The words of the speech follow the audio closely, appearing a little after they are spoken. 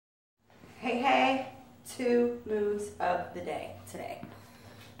Hey, 2 moves of the day today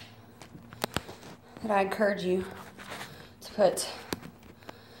that I encourage you to put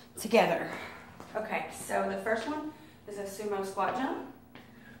together. Okay, so the first one is a sumo squat jump.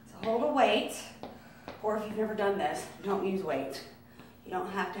 So hold a weight, or if you've never done this, don't use weight. You don't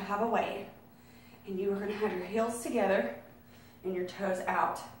have to have a weight. And you are gonna have your heels together and your toes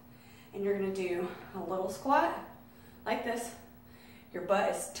out. And you're gonna do a little squat like this. Your butt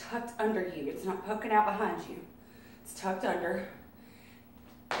is tucked under you. It's not poking out behind you. It's tucked under.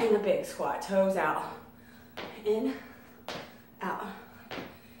 And a big squat, toes out. In, out,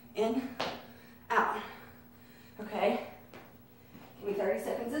 in, out. Okay? Give me 30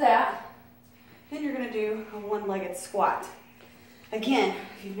 seconds of that. Then you're gonna do a one-legged squat. Again,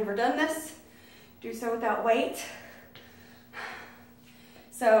 if you've never done this, do so without weight.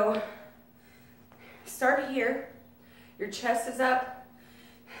 So, start here. Your chest is up.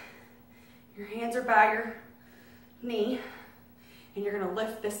 Your hands are by your knee. And you're gonna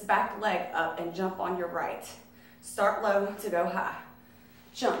lift this back leg up and jump on your right. Start low to go high.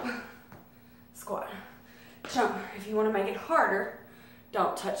 Jump, squat, jump. If you wanna make it harder,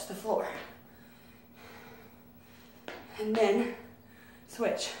 don't touch the floor. And then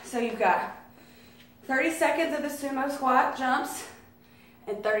switch. So you've got 30 seconds of the sumo squat jumps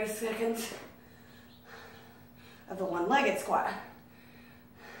and 30 seconds of the one-legged squat.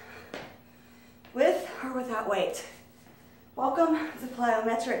 With or without weight. Welcome to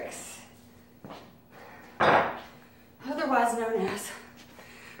plyometrics, otherwise known as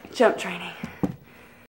jump training.